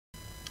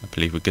I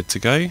believe we're good to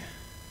go.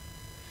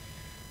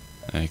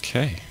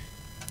 Okay.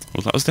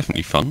 Well, that was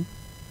definitely fun.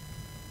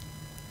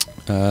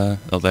 Oh,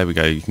 there we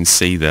go. You can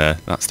see there,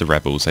 that's the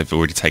rebels. They've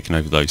already taken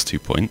over those 2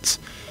 points.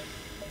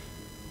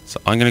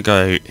 So I'm going to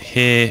go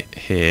here,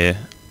 here.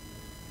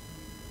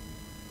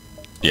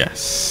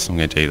 Yes, I'm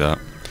going to do that.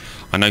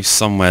 I know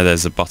somewhere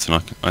there's a button I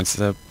can... Is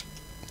there...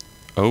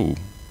 Oh,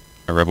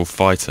 a rebel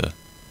fighter.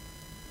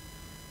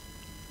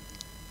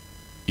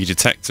 You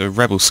detect a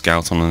rebel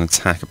scout on an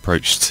attack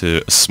approach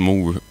to a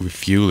small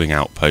refueling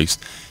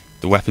outpost.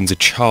 The weapons are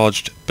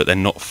charged, but they're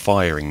not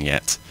firing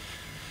yet.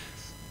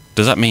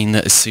 Does that mean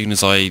that as soon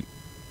as I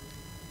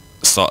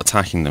start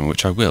attacking them,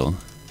 which I will,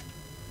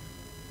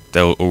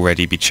 they'll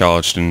already be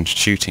charged and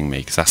shooting me?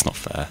 Because that's not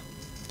fair.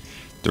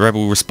 The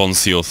rebel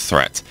responds to your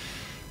threat.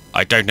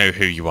 I don't know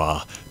who you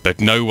are,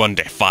 but no one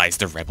defies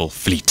the rebel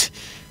fleet.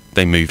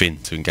 They move in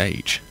to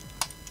engage.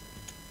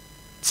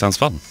 Sounds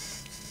fun.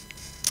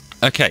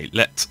 Okay,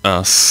 let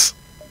us...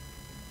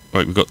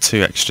 Wait, we've got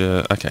 2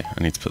 extra... Okay,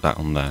 I need to put that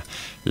on there.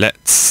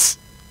 Let's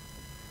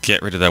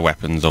get rid of their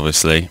weapons,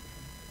 obviously.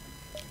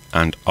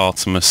 And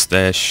Artemis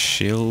their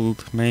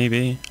shield,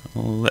 maybe?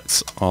 Well,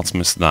 let's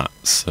Artemis that,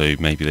 so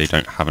maybe they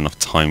don't have enough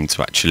time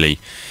to actually...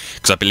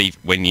 Because I believe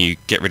when you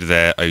get rid of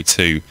their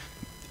O2,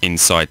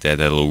 inside there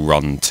they'll all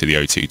run to the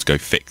O2 to go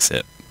fix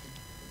it.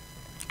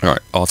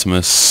 Alright,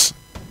 Artemis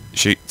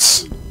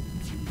shoots.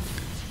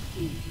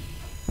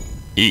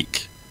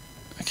 Eek.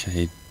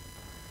 Okay.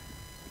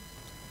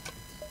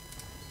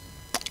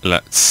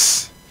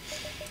 Let's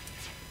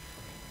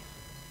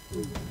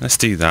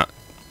do that.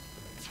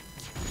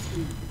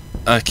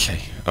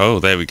 Okay. Oh,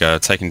 there we go.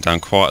 I've taken down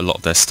quite a lot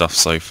of their stuff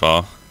so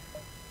far.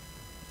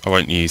 I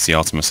won't use the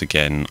Artemis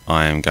again.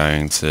 I am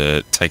going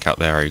to take out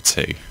their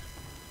O2.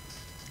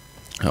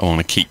 I want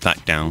to keep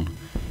that down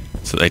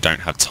so they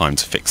don't have time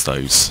to fix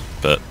those.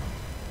 But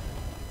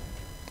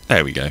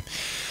there we go.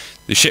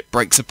 The ship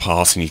breaks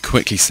apart and you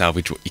quickly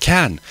salvage what you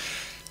can.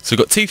 So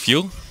we've got 2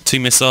 fuel, 2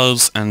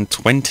 missiles and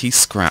 20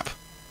 scrap.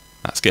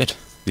 That's good.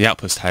 The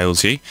outpost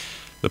hails you.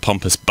 The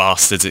pompous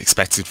bastards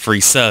expected free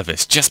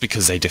service just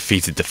because they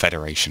defeated the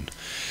Federation.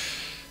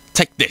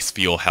 Take this for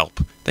your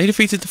help. They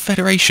defeated the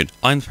Federation.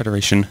 I'm the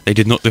Federation. They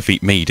did not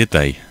defeat me, did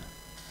they?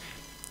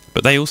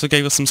 But they also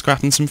gave us some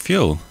scrap and some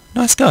fuel.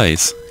 Nice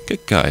guys.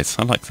 Good guys.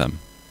 I like them.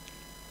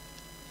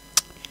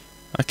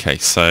 Okay,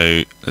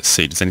 so let's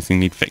see. Does anything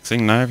need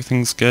fixing? No,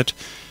 everything's good.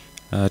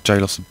 Joe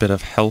lost a bit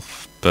of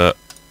health, but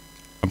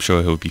I'm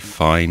sure he'll be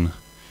fine.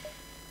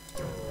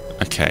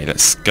 Okay,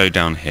 let's go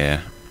down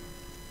here.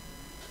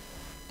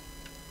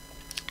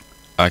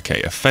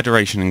 Okay, a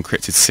Federation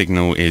encrypted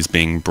signal is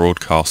being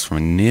broadcast from a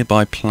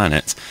nearby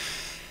planet.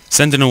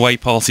 Send an away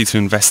party to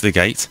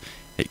investigate.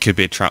 It could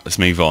be a trap. Let's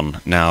move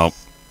on. Now,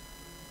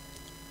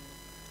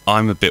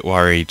 I'm a bit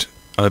worried.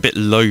 I'm a bit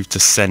loath to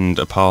send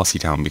a party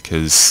down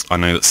because I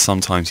know that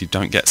sometimes you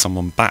don't get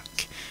someone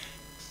back.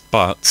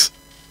 But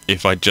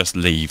if I just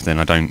leave, then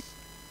I don't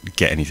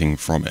get anything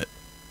from it.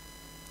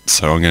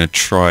 So I'm going to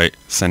try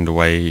send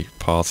away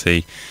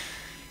party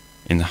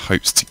in the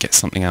hopes to get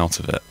something out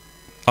of it.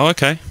 Oh,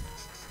 okay.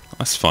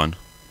 That's fine.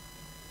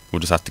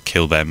 We'll just have to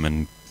kill them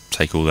and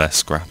take all their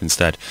scrap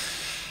instead.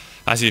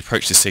 As you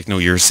approach the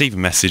signal, you receive a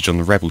message on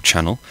the Rebel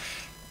channel.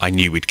 I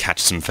knew we'd catch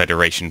some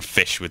Federation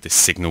fish with this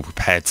signal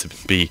prepared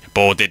to be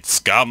boarded,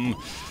 scum.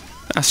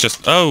 That's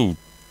just... Oh,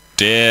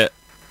 dear.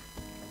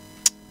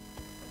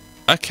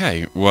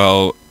 Okay,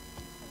 well...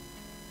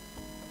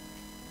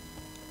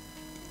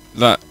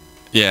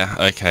 Yeah,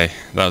 okay.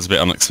 That was a bit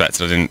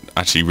unexpected. I didn't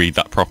actually read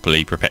that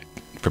properly.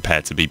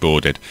 Prepared to be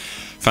boarded.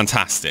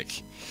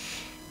 Fantastic.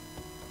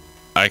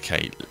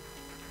 Okay.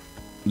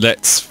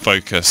 Let's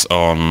focus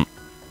on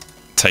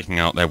taking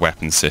out their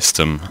weapon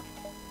system.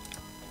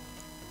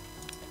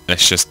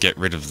 Let's just get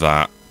rid of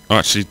that. Oh,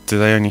 actually, do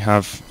they only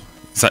have...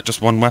 Is that just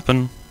one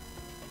weapon?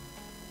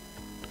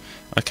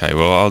 Okay,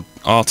 well, I'll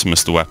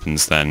Artemis the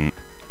weapons then.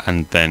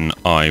 And then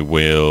I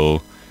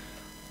will...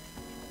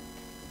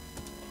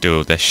 do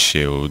all their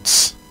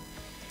shields.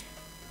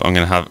 But I'm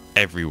going to have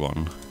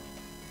everyone...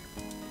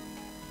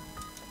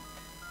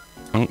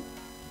 Oh.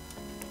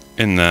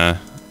 In there.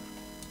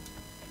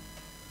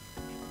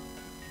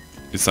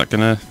 Is that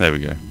gonna... There we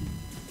go.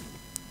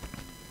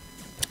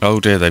 Oh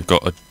dear, they've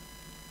got a...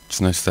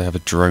 Just noticed they have a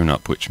drone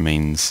up, which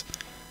means...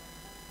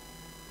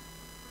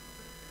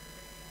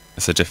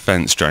 It's a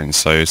defense drone,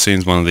 so as soon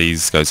as one of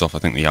these goes off, I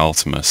think the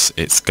Artemis,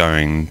 it's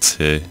going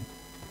to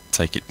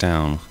take it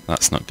down.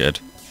 That's not good.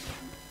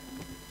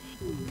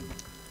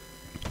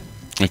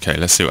 Okay,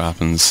 let's see what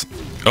happens.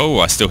 Oh,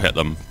 I still hit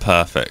them.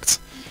 Perfect.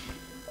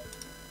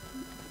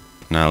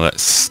 Now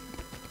let's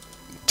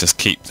just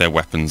keep their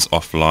weapons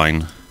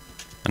offline.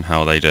 And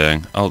how are they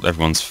doing? Oh,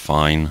 everyone's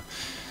fine.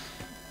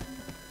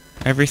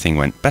 Everything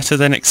went better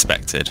than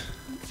expected.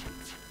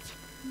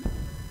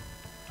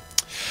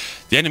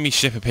 The enemy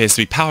ship appears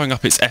to be powering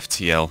up its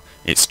FTL.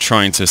 It's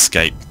trying to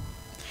escape.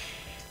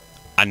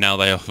 And now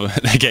they're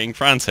getting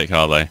frantic,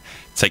 are they?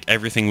 Take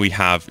everything we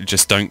have,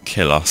 just don't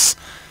kill us.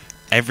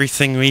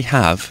 Everything we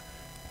have,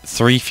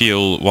 3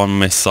 fuel, 1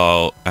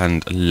 missile,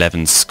 and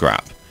 11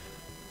 scrap.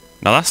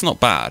 Now that's not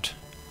bad,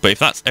 but if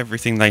that's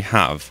everything they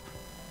have,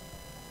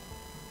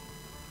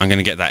 I'm going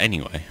to get that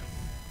anyway.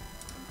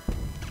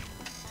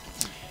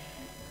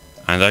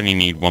 And I only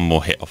need one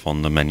more hit off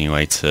on them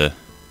anyway to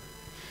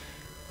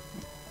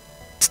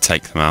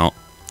take them out,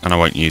 and I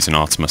won't use an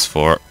Artemis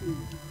for it.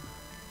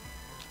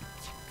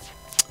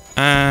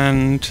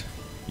 And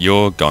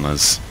you're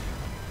goners.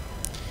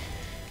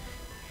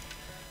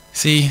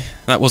 See,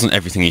 that wasn't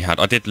everything he had.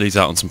 I did lose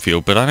out on some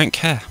fuel, but I don't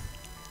care.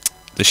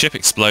 The ship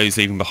explodes,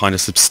 leaving behind a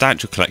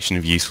substantial collection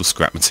of useful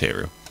scrap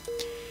material.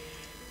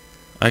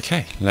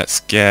 Okay, let's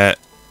get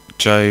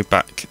Joe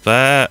back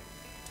there,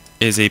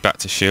 Izzy back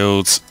to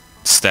shields,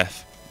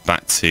 Steph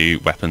back to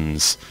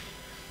weapons.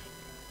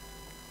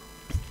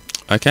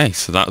 Okay,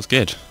 so that was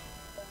good.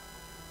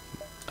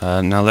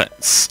 Now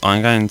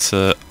I'm going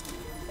to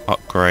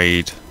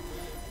upgrade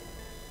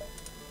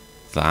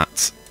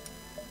that.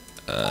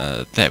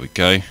 There we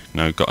go.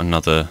 Now we've got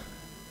another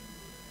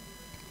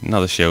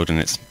shield and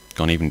it's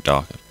gone even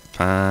darker.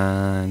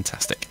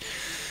 Fantastic.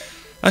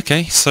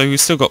 Okay, so we've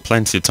still got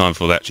plenty of time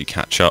before they actually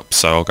catch up,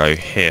 so I'll go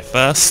here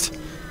first.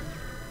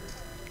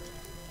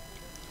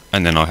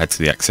 And then I'll head to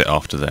the exit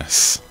after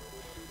this.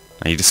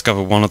 Now you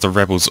discover one of the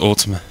rebels'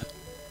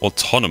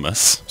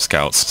 autonomous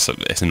scouts, so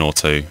it's an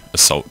auto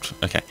assault.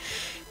 Okay.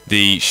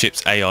 The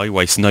ship's AI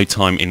wastes no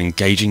time in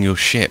engaging your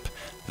ship.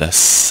 The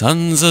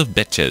sons of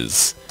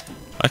bitches.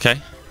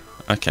 Okay.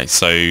 Okay,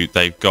 so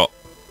they've got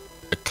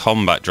a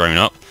combat drone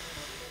up.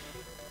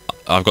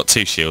 I've got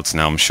 2 shields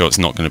now, I'm sure it's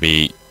not going to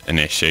be an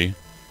issue.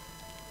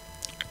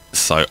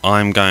 So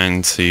I'm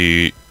going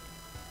to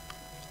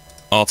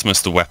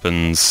Artemis the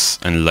weapons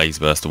and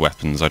laser burst the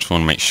weapons. I just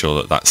want to make sure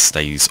that that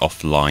stays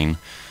offline.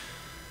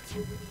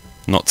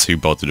 Not too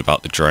bothered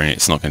about the drone,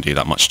 it's not going to do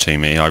that much to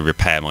me. I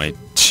repair my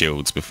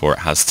shields before it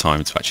has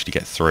time to actually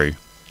get through.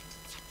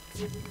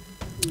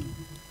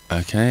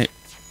 Okay.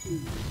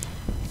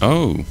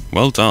 Oh,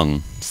 well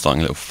done. Starting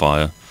a little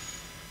fire.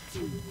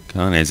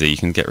 Come on, Izzy, you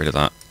can get rid of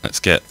that. Let's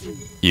get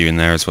you in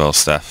there as well,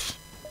 Steph.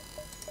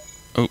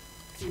 Oh.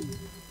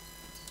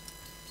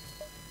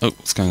 Oh,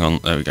 what's going on?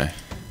 There we go.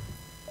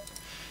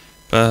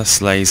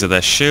 Burst laser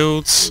their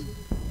shields.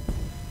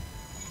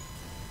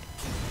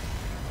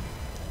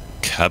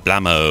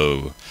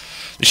 Kablamo!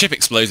 The ship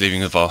explodes,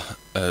 leaving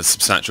a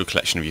substantial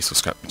collection of useful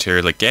scrap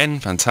material again.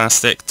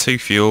 Fantastic. 2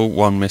 fuel,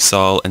 1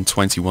 missile, and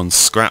 21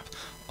 scrap.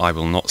 I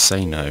will not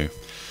say no.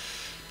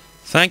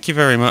 Thank you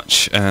very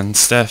much, and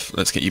Steph,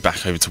 let's get you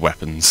back over to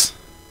weapons.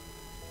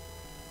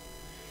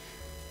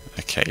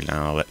 Okay,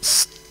 now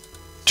let's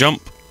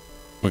jump.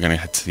 We're going to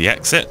head to the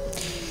exit.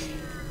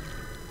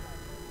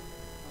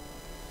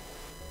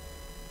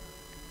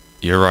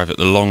 You arrive at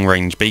the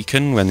long-range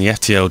beacon. When the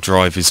FTL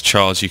drive is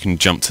charged, you can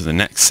jump to the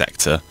next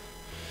sector.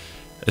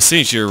 As soon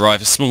as you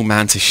arrive, a small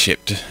mantis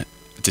ship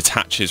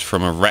detaches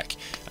from a wreck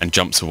and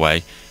jumps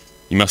away.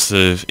 You must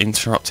have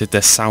interrupted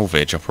their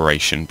salvage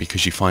operation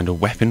because you find a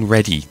weapon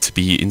ready to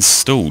be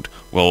installed.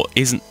 Well,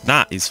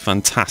 that is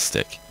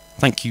fantastic.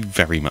 Thank you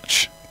very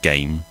much,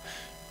 game,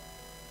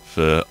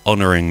 for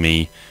honouring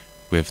me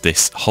with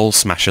this Hull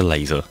Smasher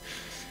laser,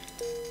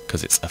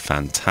 because it's a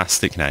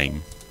fantastic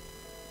name.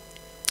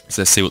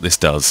 So let's see what this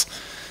does.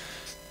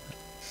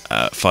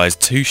 Fires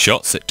 2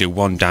 shots that deal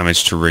 1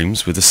 damage to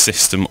rooms with a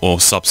system or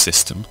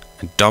subsystem,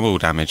 and double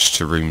damage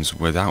to rooms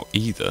without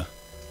either.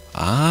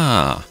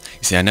 Ah,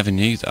 you see, I never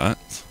knew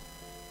that.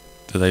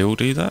 Do they all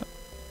do that?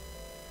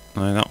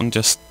 No, that one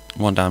just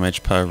 1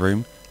 damage per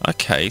room.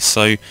 Okay,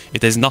 so if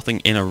there's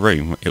nothing in a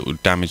room, it will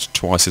damage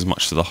twice as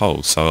much to the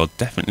hull. So I'll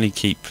definitely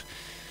keep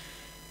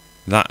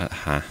that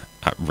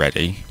at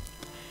ready.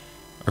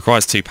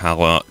 Requires 2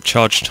 power,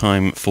 charge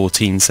time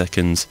 14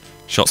 seconds,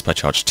 shots per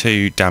charge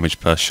 2, damage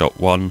per shot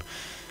 1.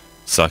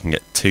 So I can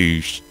get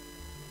 2.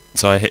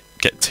 So I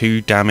get 2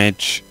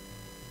 damage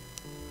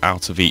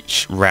out of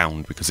each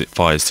round because it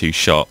fires 2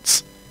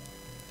 shots.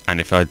 And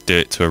if I do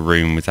it to a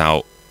room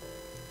without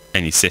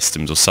any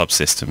systems or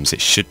subsystems,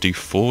 it should do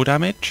 4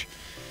 damage.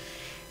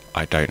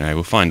 I don't know.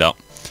 We'll find out.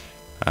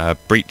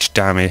 Breach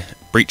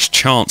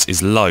chance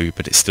is low,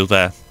 but it's still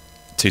there.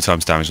 2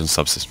 times damage on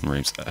subsystem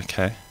rooms.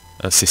 Okay.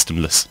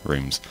 Systemless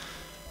rooms.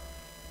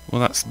 Well,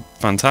 that's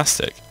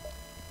fantastic.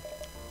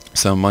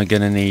 So am I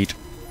going to need...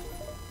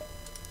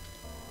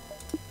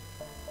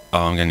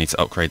 Oh, I'm going to need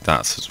to upgrade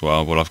that as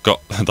well. Well, I've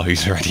got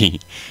those already.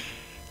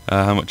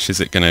 How much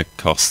is it going to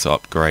cost to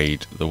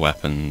upgrade the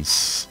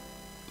weapons?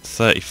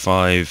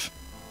 35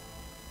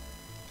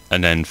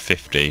 and then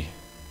 50.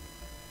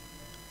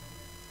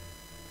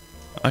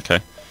 Okay.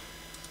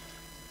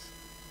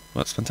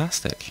 Well, that's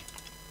fantastic.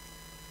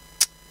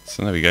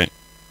 So there we go.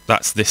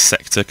 That's this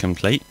sector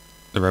complete.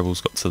 The rebels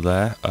got to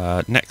there.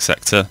 Next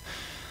sector.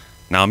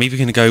 Now I'm either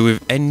going to go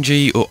with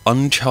NG or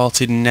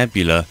Uncharted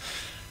Nebula.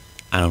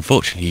 And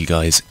unfortunately, you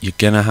guys, you're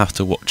going to have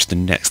to watch the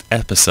next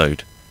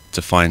episode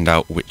to find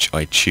out which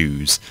I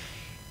choose.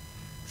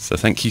 So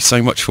thank you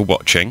so much for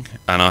watching.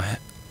 And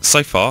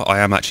so far, I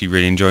am actually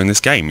really enjoying this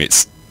game.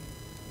 It's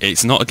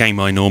it's not a game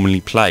I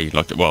normally play.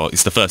 Like, well,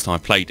 it's the first time I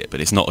played it,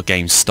 but it's not a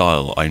game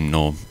style I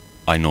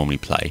normally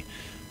play.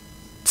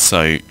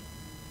 So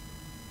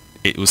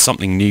it was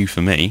something new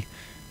for me,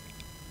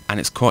 and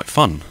it's quite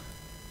fun.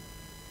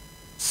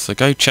 So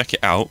go check it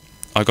out.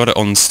 I got it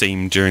on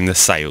Steam during the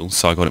sale,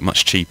 so I got it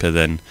much cheaper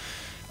than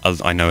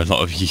I know a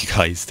lot of you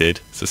guys did.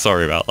 So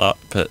sorry about that,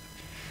 but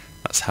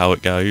that's how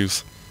it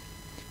goes.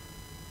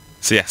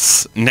 So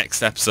yes,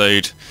 next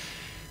episode,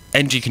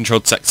 NG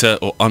Controlled Sector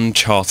or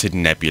Uncharted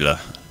Nebula.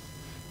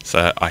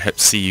 So I hope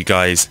to see you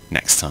guys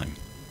next time.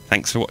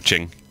 Thanks for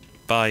watching.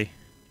 Bye.